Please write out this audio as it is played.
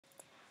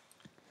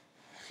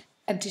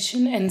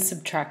Addition and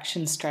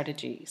subtraction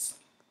strategies.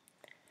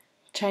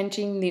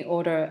 Changing the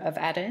order of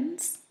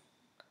addends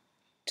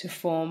to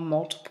form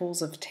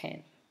multiples of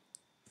 10.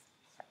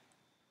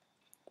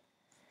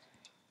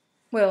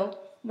 Well,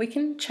 we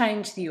can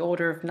change the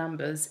order of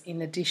numbers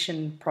in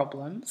addition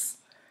problems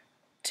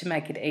to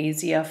make it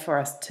easier for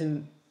us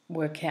to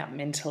work out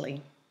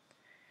mentally.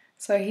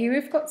 So here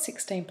we've got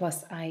 16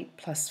 plus 8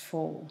 plus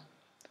 4.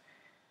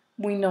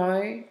 We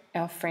know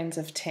our friends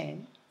of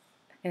 10.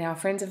 And our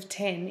friends of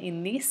 10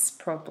 in this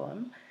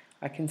problem,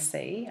 I can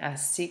see, are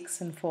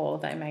 6 and 4,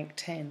 they make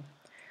 10.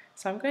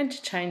 So I'm going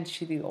to change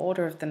to the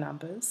order of the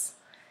numbers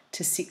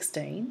to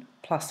 16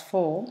 plus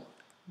 4,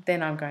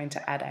 then I'm going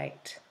to add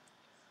 8.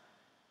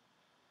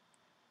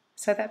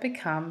 So that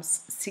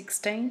becomes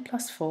 16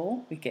 plus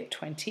 4, we get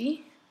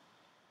 20.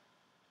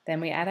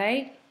 Then we add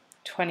 8,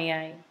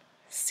 28.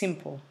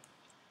 Simple.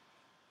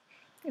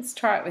 Let's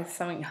try it with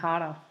something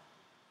harder.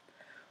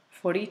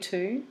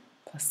 42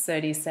 plus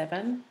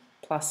 37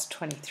 plus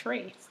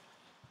 23.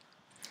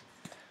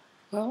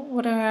 Well,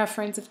 what are our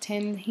friends of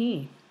 10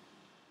 here?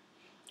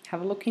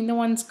 Have a look in the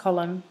ones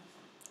column.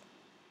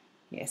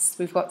 Yes,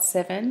 we've got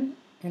 7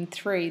 and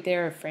 3,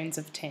 they're our friends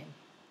of 10.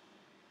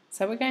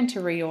 So we're going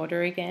to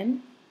reorder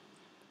again.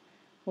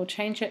 We'll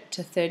change it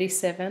to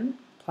 37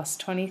 plus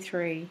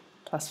 23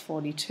 plus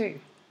 42.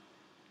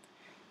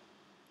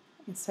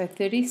 And so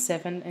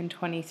 37 and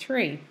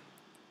 23.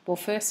 Well,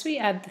 first we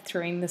add the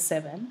 3 and the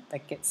 7,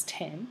 that gets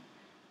 10,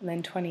 and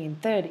then 20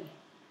 and 30.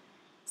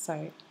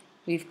 So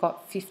we've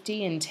got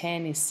 50 and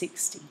 10 is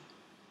 60.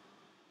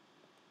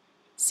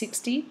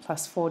 60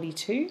 plus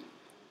 42.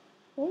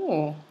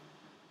 Oh,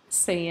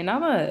 see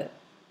another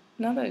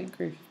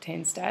group of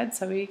 10s to add.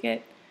 So we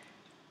get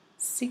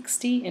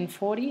 60 and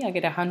 40, I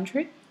get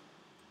 100.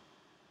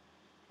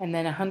 And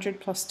then 100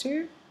 plus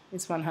 2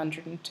 is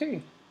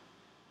 102.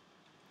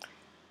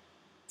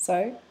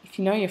 So if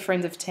you know your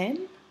friends of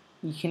 10,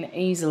 you can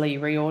easily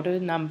reorder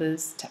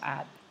numbers to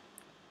add.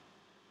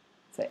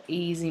 It's an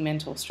easy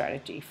mental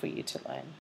strategy for you to learn.